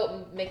gonna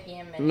vote Mickey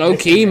and Minnie. Low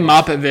key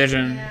Muppet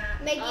Vision.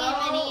 Mickey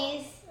and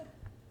Minnie's.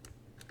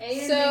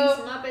 Aiden So-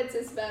 thinks Muppets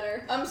is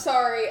better. I'm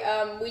sorry.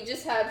 We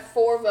just had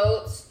 4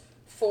 votes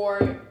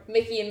for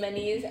Mickey and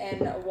Minnie's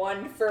and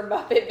 1 for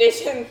Muppet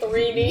Vision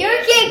 3D.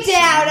 You're kicked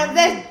out of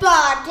this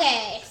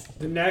podcast.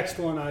 The next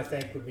one I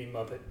think would be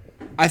Muppet.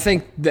 I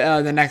think the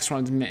next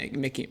one's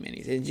Mickey and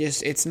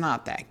Minnie's. It's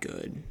not that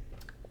good.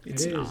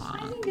 It's It is.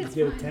 not. Let's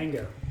get a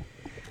tango.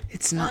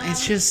 It's not.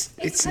 It's just.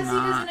 It's It's because he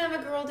not. doesn't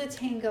have a girl to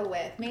tango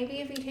with.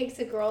 Maybe if he takes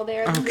a girl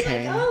there, they'll be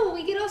Okay. like, oh,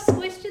 we get all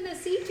squished in the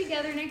seat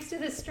together next to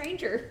this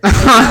stranger.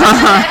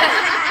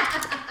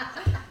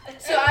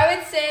 So I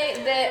would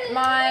say that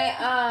my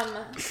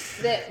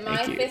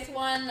Thank you. 5th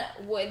one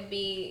would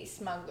be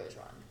Smuggler's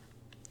Run.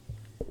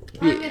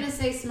 I'm going to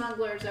say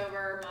Smugglers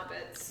over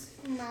Muppets.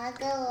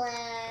 Muggle.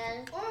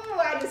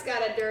 Oh, I just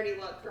got a dirty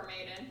look from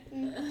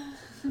Aiden.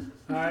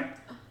 All right.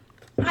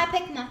 I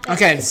picked Muppet.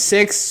 Okay,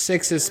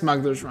 6 is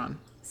Smuggler's Run.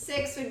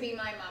 6 would be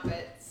my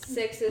Muppets.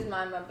 6 is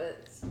my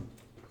Muppets.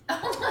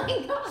 Oh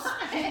my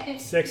god.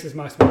 6 is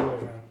my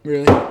Smuggler's Run.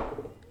 Really?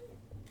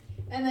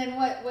 And then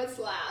what's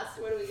last?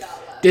 What do we got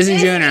left? Disney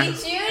Junior.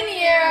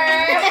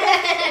 Junior.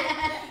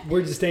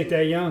 We just ain't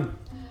that young.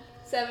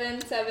 7.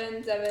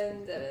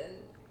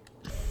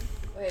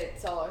 Wait,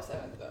 it's all our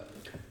 7th vote.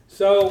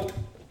 So,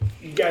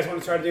 you guys want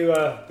to try to do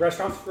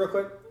restaurants real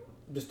quick?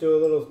 Just do a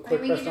little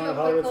quick we can do restaurant a of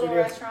quick Hollywood little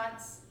Studios.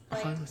 restaurants,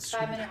 like Hollywood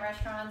 5-minute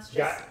restaurants. Just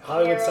Got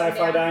Hollywood narrow 'em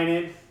Sci-Fi down.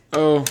 Dine-In,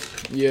 Oh,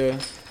 yeah.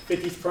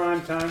 50s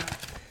Prime Time,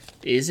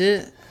 Is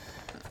it?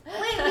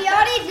 Wait, we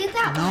already did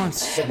that No, one.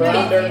 it's. the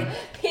Brown Derby,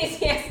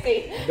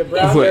 PTSD. the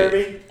Brown Wait.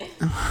 Derby,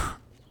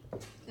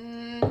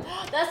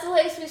 That's the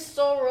place we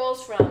stole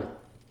rolls from.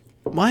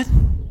 What?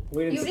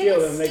 we didn't You steal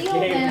didn't them, they steal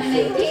came them. to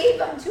They us. gave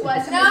them to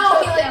us. And No,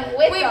 we took them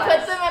with we us.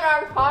 put them in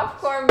our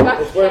popcorn bucket.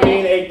 That's where me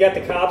and Aiden got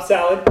the Cobb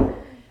salad.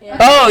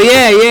 Oh,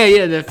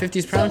 yeah. The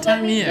 50s prime So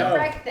time, let me yeah.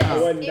 correct this. that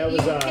wasn't- that If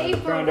was, you pay for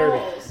Brown Derby.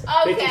 rolls,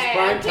 Okay. 50s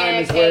Prime Time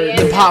is okay, where yes,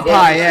 The yes, pot yes,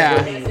 pie, yes, yeah.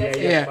 yes, yes, yes,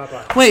 yes. Yeah.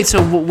 Popeye. Wait,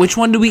 so which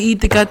one do we eat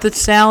that got the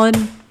salad?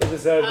 It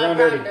was Brown Brown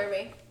Derby.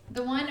 Derby.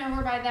 the one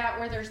over by that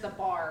where there's the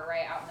bar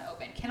right out in the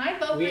open. Can I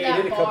vote We for ate that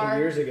it a couple bar?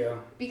 years ago.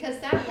 Because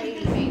that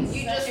lady makes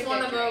You such just a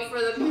want to good vote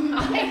drink. for the.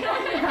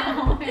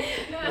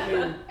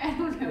 I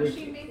don't know.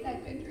 She made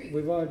that good drink.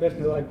 We've only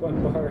been to like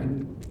one bar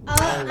and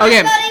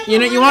Okay, you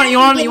want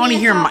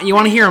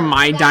to hear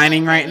my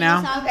dining right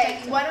now? Okay,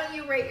 why don't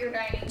you rate your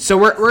dining? So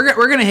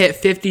we're gonna hit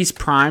 50s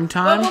prime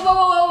time,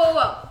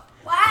 Whoa.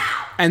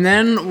 Wow. and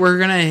then we're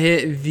gonna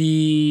hit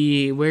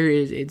the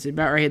it's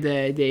about right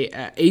here, the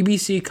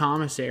ABC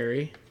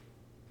commissary.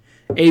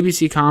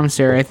 ABC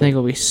commissary, I think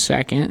will be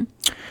second,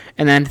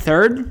 and then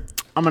third,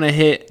 I'm gonna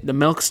hit the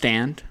milk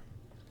stand,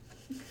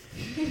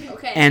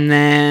 Okay. and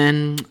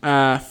then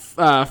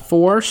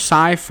 4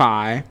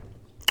 sci-fi,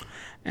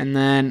 and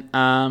then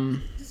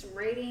Just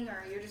rating,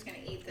 or you're just gonna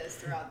eat this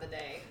throughout the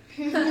day?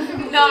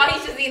 No,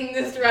 he's just eating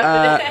this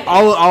throughout the day.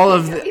 all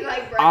of the Be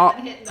like all-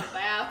 Brendan hitting the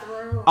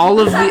bathroom. all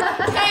of the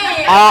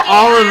Hey,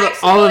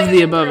 all of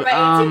the above.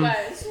 Too much.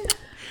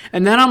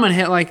 And then I'm gonna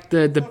hit like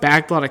the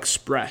Backlot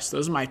Express.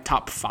 Those are my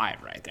top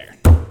 5 right there.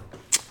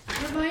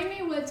 Remind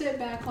me what's at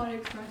Backlot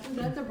Express. Is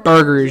that the yeah, it's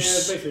Burgers.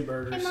 basically Hey,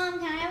 burgers. Mom,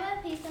 can I have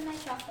a piece of my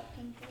chocolate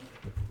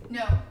pancake?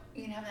 No,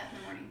 you can have that in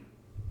the morning.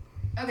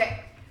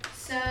 Okay,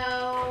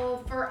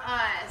 so for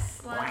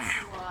us,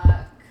 let's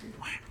look.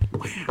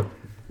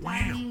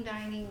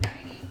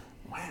 Dining.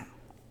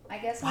 I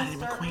guess I'll Lightning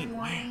start the McQueen, wow.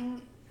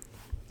 morning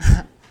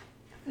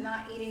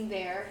not eating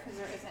there because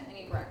there isn't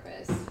any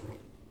breakfast.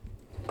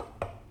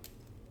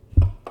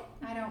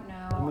 I don't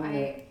know.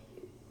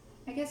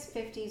 I guess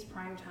 50s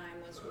prime time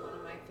was one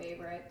of my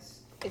favorites.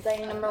 Is that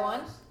your number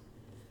one?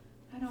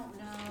 I don't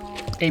know.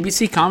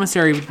 ABC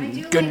commissary would I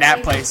be do good in like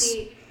that place.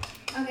 ABC.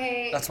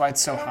 Okay. That's why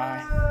it's so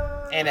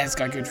high. And it's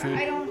got good I food.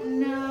 don't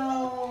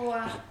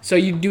know. So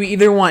you do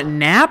either want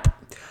nap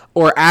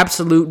or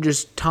absolute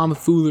just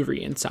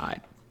tomfoolery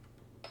inside.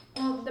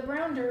 Well, the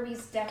Brown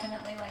Derby's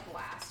definitely like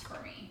last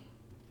for me.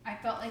 I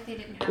felt like they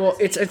didn't have. Well,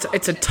 as many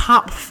it's a options.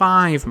 top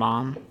 5,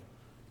 Mom.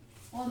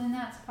 Well, then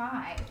that's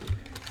 5.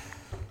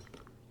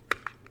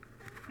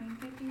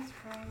 50s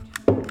prime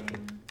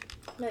time.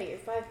 No, your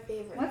 5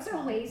 favorites. What's a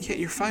waste? Yeah,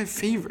 your 5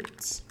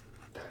 favorites.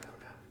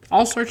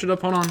 I'll search it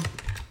up. Hold on.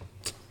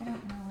 I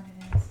don't know what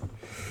it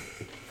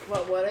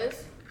is. What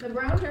is? The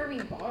Brown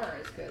Derby bar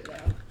is good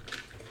though.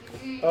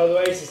 Oh, the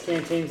Oasis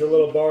Canteen's a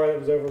little bar that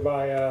was over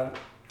by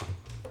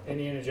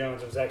Indiana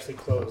Jones. It was actually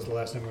closed the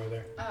last time we were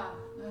there. Oh,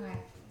 okay.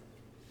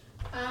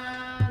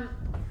 I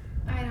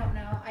don't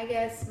know. I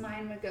guess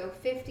mine would go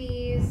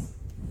 50s.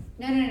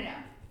 No.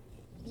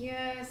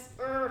 Yes.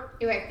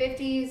 Okay,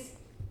 50s.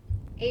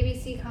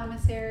 ABC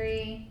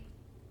commissary.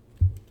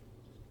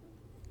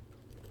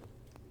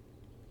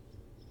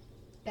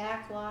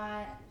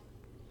 Backlot.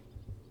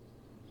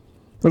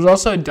 There's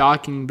also a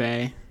docking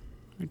bay,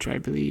 which I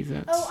believe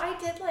that's. Oh, I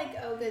did like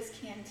Oga's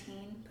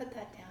Canteen. Put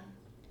that down.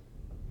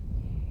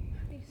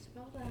 How do you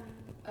spell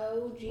that?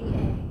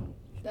 OGA.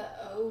 The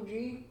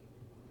OG.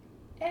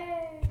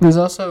 There's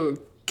also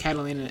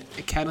Catalina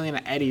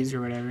Eddie's or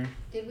whatever.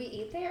 Did we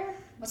eat there?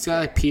 It's got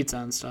like pizza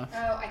and stuff.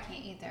 Oh, I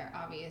can't eat there,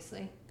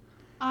 obviously.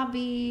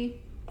 Obby.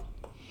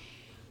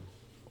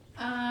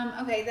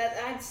 Okay,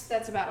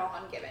 that's about all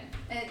I'm giving.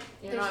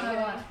 You're There's not no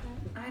giving one.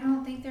 I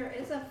don't think there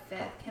is a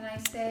fifth. Can I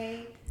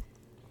say?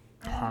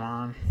 Hold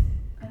on.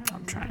 I don't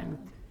I'm know. trying.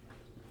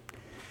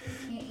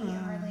 Can't eat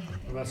hardly anything.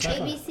 What about A,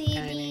 sci-fi? B, C,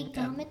 I D, mean, I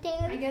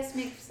commentary. guess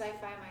make sci-fi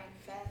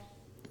my fifth.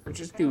 Or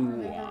just I do don't one.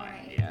 remember what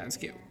I ate Yeah, let's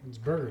get there. It's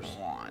burgers.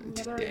 one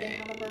Never did they today.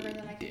 have a burger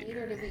that I could eat,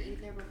 or did we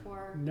eat there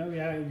before? No,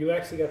 yeah, you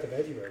actually got the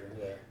veggie burger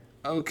there.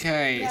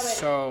 Okay, Yeah, but-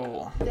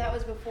 so That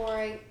was before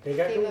I They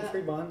got gave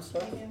gluten-free buns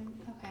stuff. Okay,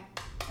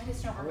 I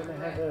just don't Why wouldn't remember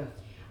they have it.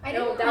 the? I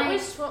No, didn't that like-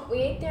 was we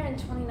ate there in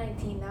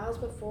 2019. That was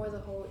before the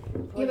whole.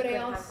 Yeah, but I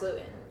couldn't also- have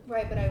gluten.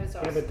 right, but I was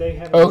also Yeah, but they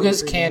have.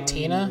 Oga's gluten-free bun and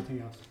Cantina?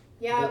 everything else.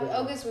 Yeah, Burger.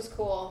 Oga's was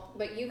cool,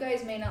 but you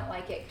guys may not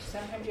like it 'cause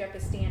sometimes you have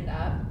to stand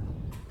up.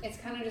 It's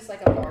kind of just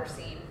like a bar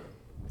scene.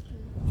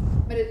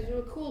 But it's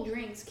cool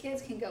drinks.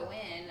 Kids can go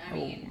in. I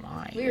mean,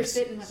 my, we were this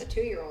sitting with a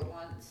 2-year-old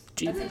once.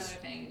 Jesus. That's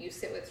another thing. You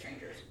sit with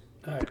strangers.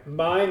 All right,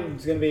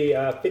 mine's gonna be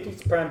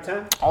 50s prime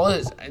time. all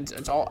it is,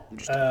 it's all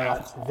just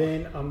alcohol.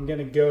 Then I'm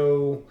gonna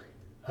go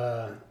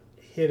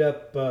hit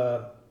up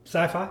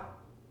sci-fi,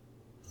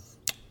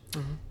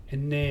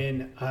 and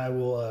then I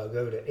will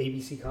go to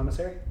ABC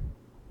Commissary,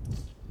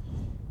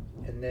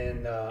 and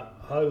then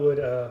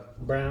Hollywood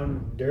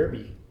Brown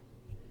Derby,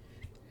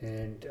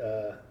 and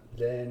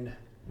then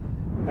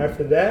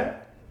after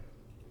that,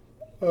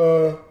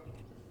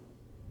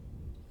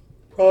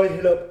 probably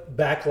hit up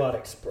Backlot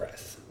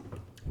Express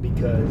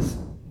because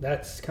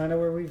that's kind of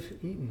where we've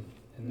eaten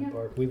in the Yeah.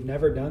 park. We've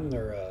never done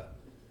their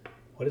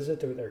what is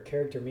it? Their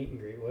character meet and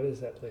greet. What is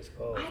that place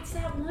called? It's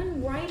that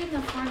one right in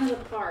the front of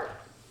the park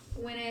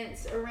when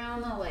it's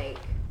around the lake.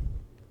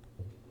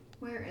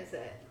 Where is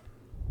it?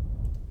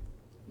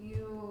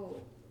 You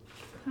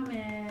come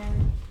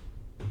in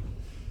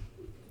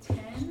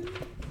 10,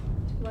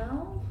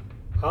 12?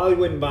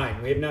 Hollywood and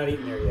Vine. We have not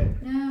eaten there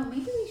yet. No,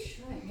 maybe we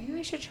should. Maybe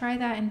we should try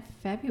that in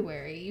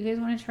February. You guys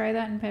want to try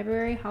that in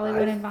February?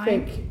 Hollywood and I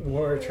Vine? think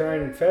what we're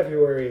trying in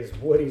February is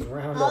Woody's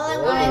Roundup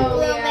Hollywood Rodeo. and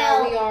Blue yeah,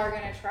 Milk. we are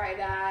going to try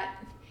that.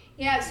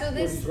 Yeah, so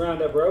Woody's this...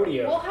 Roundup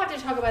Rodeo. We'll have to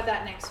talk about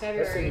that next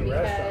February in the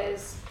restaurant.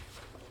 because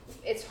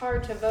it's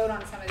hard to vote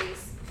on some of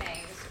these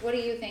things. What do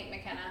you think,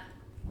 McKenna?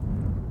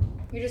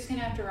 You're just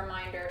gonna have to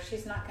remind her.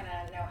 She's not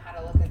gonna know how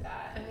to look at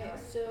that. Okay,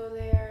 so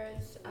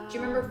there's. Do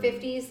you remember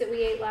 50s that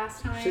we ate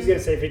last time? She's gonna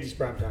say 50s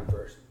prime time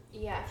first.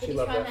 Yeah, She 50s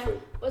loved Prime that Time.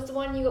 food. What's the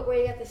one you got where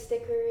you got the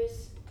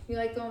stickers? You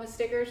like the one with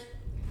stickers?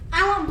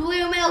 I want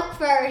blue milk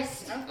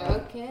first.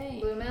 Okay.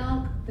 Blue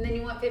milk, and then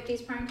you want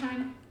 50s prime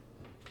time.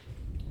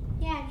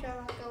 Yeah, sure,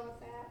 I'll go with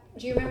that.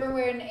 Do you remember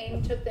when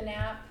Aiden took the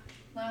nap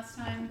last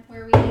time?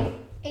 Where we ate?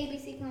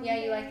 ABC commentary.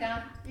 Yeah, you like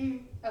that?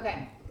 Mm.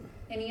 Okay.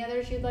 Any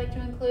others you'd like to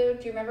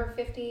include? Do you remember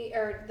 50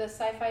 or the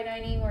sci-fi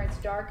dining where it's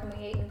dark and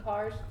we ate in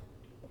cars?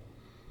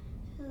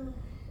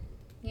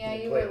 Yeah,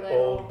 They you play were little.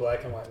 old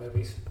black and white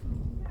movies.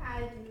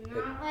 I do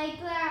not like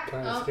that.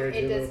 Kind of Oh, scared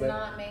it you a does little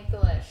bit. not make the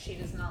list. She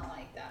does not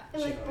like that. It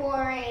was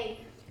boring.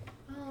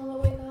 Oh,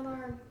 but we got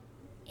our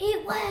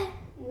It was.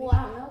 we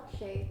got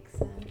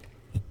milkshakes and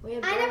we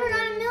had I never got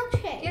a burgers.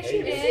 milkshake. Yes, you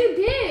Yes, did.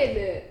 you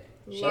did.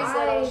 She's Lies.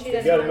 little. She You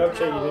doesn't got a like milkshake.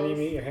 You cows. didn't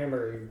even eat your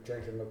hamburger. You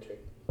drank your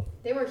milkshake.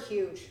 They were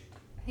huge.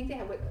 I think they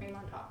had whipped cream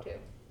on top too.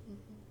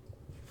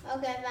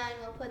 Okay, fine.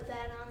 We'll put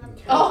that on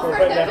the. Oh, Put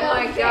for that- the- oh my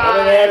I God.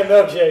 haven't had a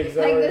milkshake.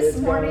 So Like this it's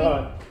going morning,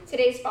 on.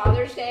 today's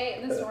Father's Day,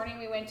 and this morning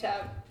we went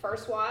to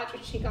First Watch,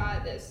 and she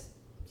got this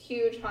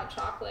huge hot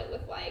chocolate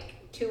with like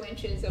 2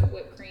 inches of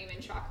whipped cream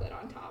and chocolate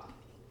on top.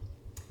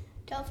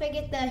 Don't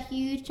forget the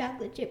huge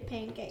chocolate chip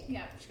pancake.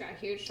 Yeah, she got a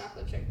huge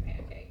chocolate chip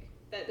pancake.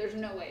 That there's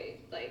no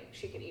way like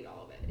she could eat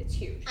all of it. It's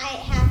huge. I ate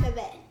half of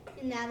it,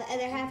 and now the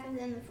other half is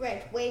in the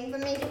fridge, waiting for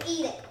me to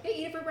eat it. Hey,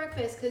 eat it for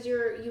breakfast because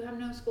you have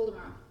no school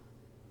tomorrow.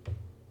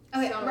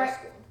 Okay, Summer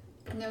school.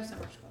 No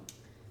summer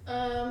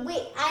school.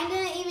 Wait, I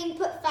didn't even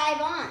put 5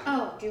 on.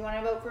 Oh, do you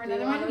want to vote for Do you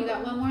another want one? You to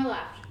got vote? one more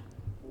left.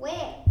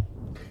 Where?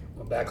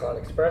 Well,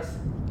 Backlot Express.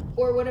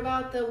 Or what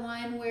about the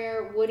one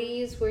where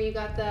Woody's, where you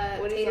got the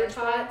Woody's tater lunch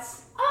box?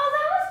 tots? Oh,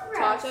 that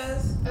was gross.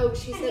 Tachos. Oh,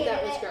 she I said that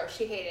hated was it. gross.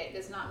 She hated it.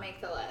 Does not make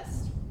the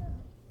list.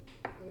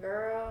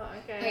 Girl,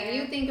 okay. Wait,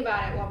 you think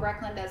about it while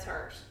Brecklin does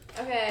hers.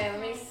 Okay, let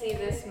me see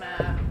this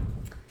map.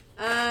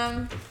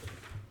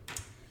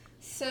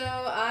 So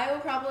I will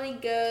probably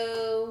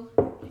go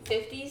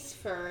 50s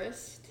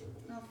first.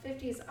 Well,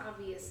 50 is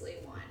obviously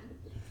one.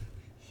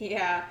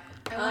 Yeah.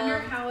 I wonder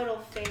how it'll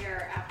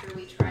fare after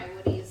we try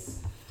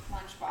Woody's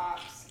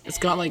lunchbox. It's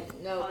got like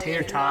No,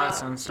 tater it's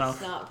tots not- and stuff,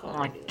 it's not called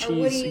like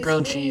Woody's. cheese,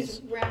 grilled Woody's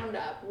cheese.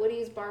 Roundup,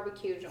 Woody's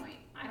barbecue joint.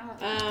 I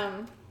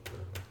don't.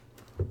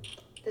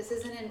 This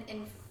isn't an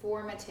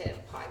informative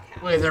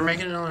podcast. Wait, they're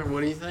making another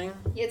Woody thing?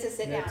 You have to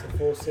sit Yeah, down. it's a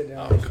full sit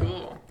down. Oh,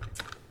 cool.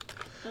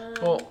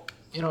 Well,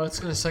 you know, it's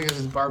gonna suck if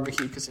it's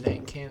barbecue because it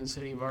ain't Kansas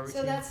City barbecue.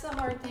 So that's the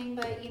hard thing,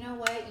 but you know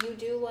what? You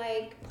do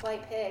like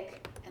Polite Pig,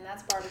 and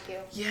that's barbecue.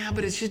 Yeah,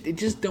 but it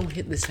just don't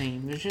hit the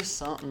same. There's just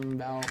something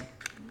about.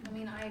 I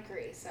mean, I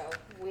agree. So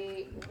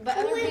but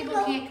other Wait, people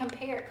but- can't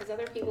compare because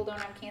other people don't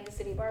have Kansas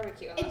City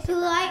barbecue. It's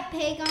Polite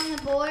Pig on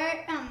the board,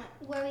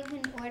 where we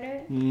can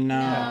order. No.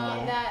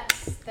 No,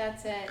 that's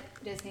That's it.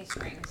 Disney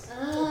Springs.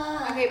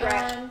 Okay,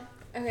 Brett.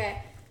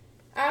 Okay.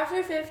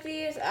 After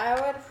 50s, I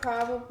would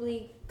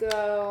probably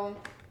go.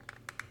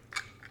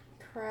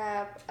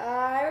 Crap.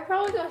 I would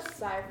probably go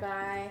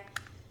sci-fi.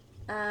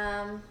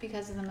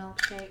 Because of the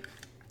milkshake.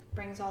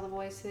 Brings all the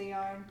boys to the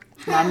yard.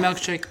 My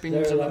milkshake brings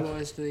There the it was.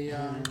 boys to the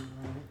yard.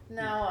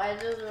 No, I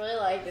just really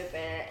liked it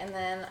there. And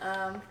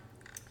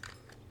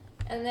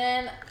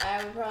then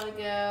I would probably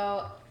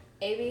go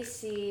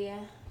ABC,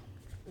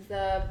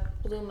 the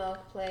Blue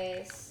Milk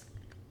Place,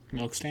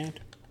 Milk stand?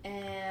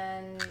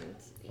 and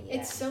yeah.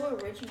 It's so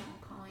original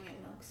calling it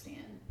milk stand.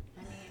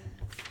 I mean,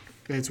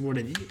 That's what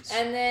it is.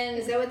 And then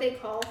is that what they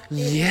call it in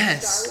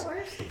Yes. Star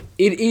Wars?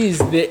 It is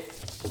the.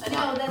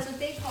 No, that's what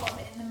they call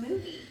it in the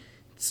movie.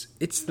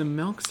 It's the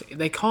milk stand.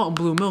 They call it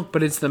blue milk,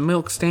 but it's the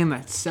milk stand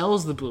that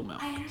sells the blue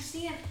milk. I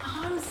understand.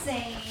 I'm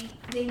saying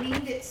they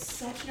named it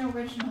such an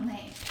original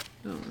name.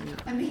 Oh, yeah.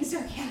 I'm being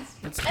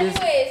sarcastic. It's anyways,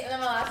 Disney. and then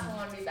my last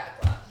one would be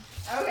Backlot.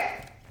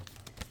 Okay.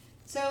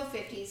 So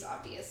 50s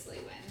obviously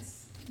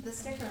wins the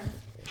sticker.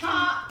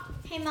 Ha!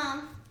 Hey,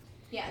 Mom.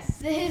 Yes.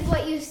 This is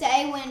what you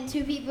say when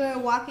two people are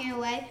walking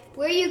away.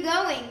 Where are you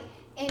going?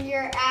 And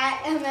you're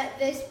at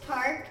this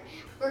park.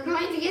 We're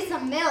going to get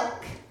some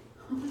milk.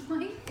 Oh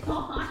my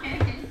god.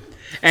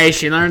 Hey,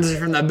 she learns it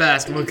from the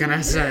best. What can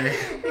I say?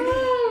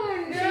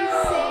 Oh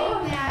no.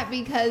 Saying that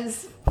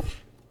because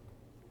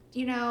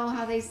you know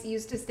how they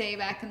used to say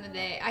back in the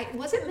day.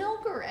 Was it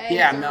milk or eggs?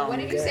 Yeah, or milk. What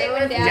did you Yeah. say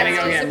when You gotta Dad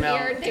go get milk.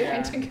 disappeared? They Yeah.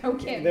 went to go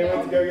get They milk.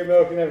 went to go get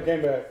milk and never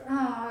came back. Oh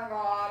my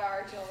god,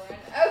 our children.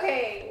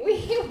 Okay,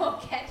 we will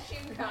catch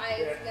you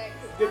guys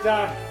next Good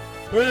time.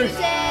 Peace.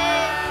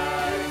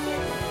 Say-